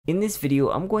In this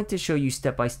video, I'm going to show you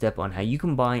step by step on how you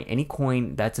can buy any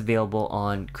coin that's available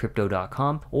on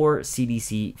crypto.com or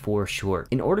CDC for short.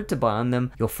 In order to buy on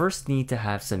them, you'll first need to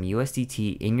have some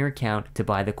USDT in your account to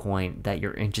buy the coin that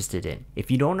you're interested in. If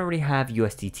you don't already have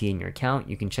USDT in your account,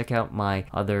 you can check out my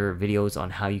other videos on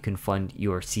how you can fund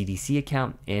your CDC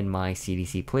account in my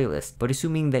CDC playlist. But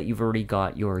assuming that you've already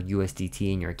got your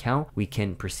USDT in your account, we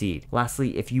can proceed.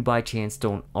 Lastly, if you by chance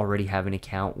don't already have an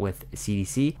account with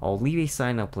CDC, I'll leave a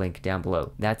sign up link down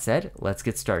below. That said, let's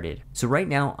get started. So right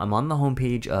now I'm on the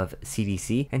homepage of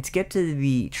CDC, and to get to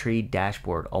the trade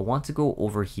dashboard, I'll want to go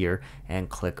over here and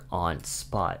click on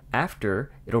spot.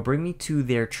 After, it'll bring me to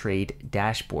their trade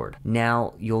dashboard.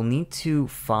 Now you'll need to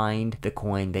find the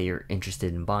coin that you're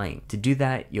interested in buying. To do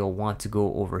that, you'll want to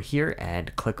go over here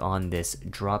and click on this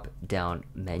drop down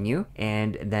menu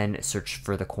and then search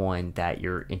for the coin that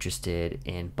you're interested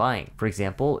in buying. For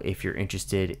example, if you're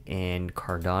interested in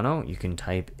Cardano, you can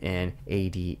type in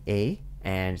ADA,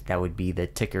 and that would be the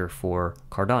ticker for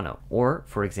Cardano. Or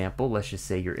for example, let's just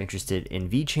say you're interested in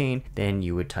VeChain, then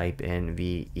you would type in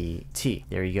VET.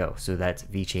 There you go. So that's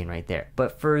VeChain right there.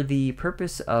 But for the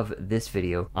purpose of this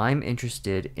video, I'm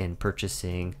interested in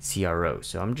purchasing CRO.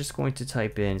 So I'm just going to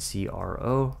type in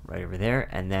CRO right over there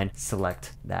and then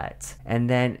select that. And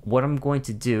then what I'm going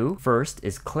to do first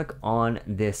is click on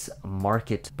this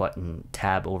market button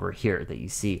tab over here that you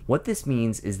see. What this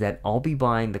means is that I'll be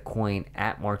buying the coin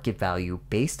at market value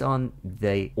based on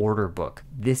the order book.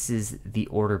 This is the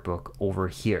order book over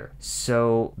here.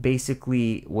 So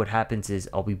basically what happens is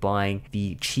I'll be buying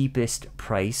the cheapest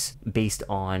price based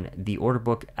on the order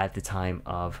book at the time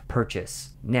of purchase.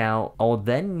 Now I'll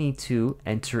then need to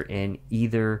enter in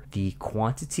either the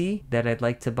quantity that I'd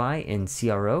like to buy in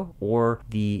CRO or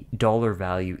the dollar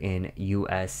value in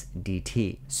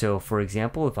USDT. So for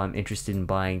example, if I'm interested in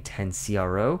buying 10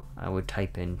 CRO, I would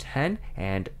type in 10,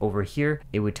 and over here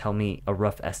it would tell me a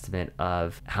rough estimate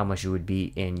of how much it would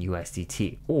be in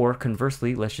USDT. Or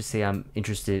conversely, let's just say I'm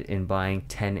interested in buying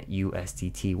 10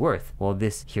 USDT worth. Well,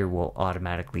 this here will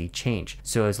automatically change.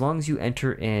 So as long as you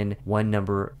enter in one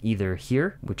number either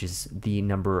here, which is the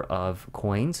number of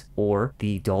coins, or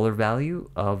the dollar value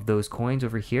of those coins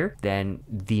over here, then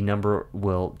the number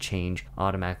will change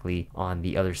automatically on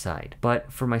the other side.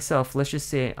 But for myself, let's just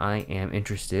say I am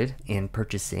interested in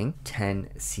purchasing 10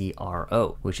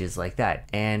 CRO, which is like that.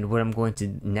 And what I'm going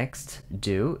to next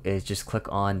do is just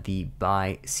click on the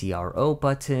buy CRO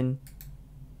button,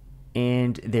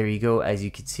 and there you go. As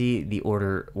you can see, the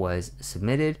order was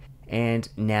submitted, and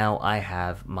now I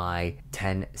have my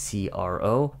 10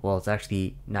 CRO. Well, it's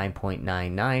actually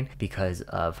 9.99 because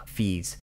of fees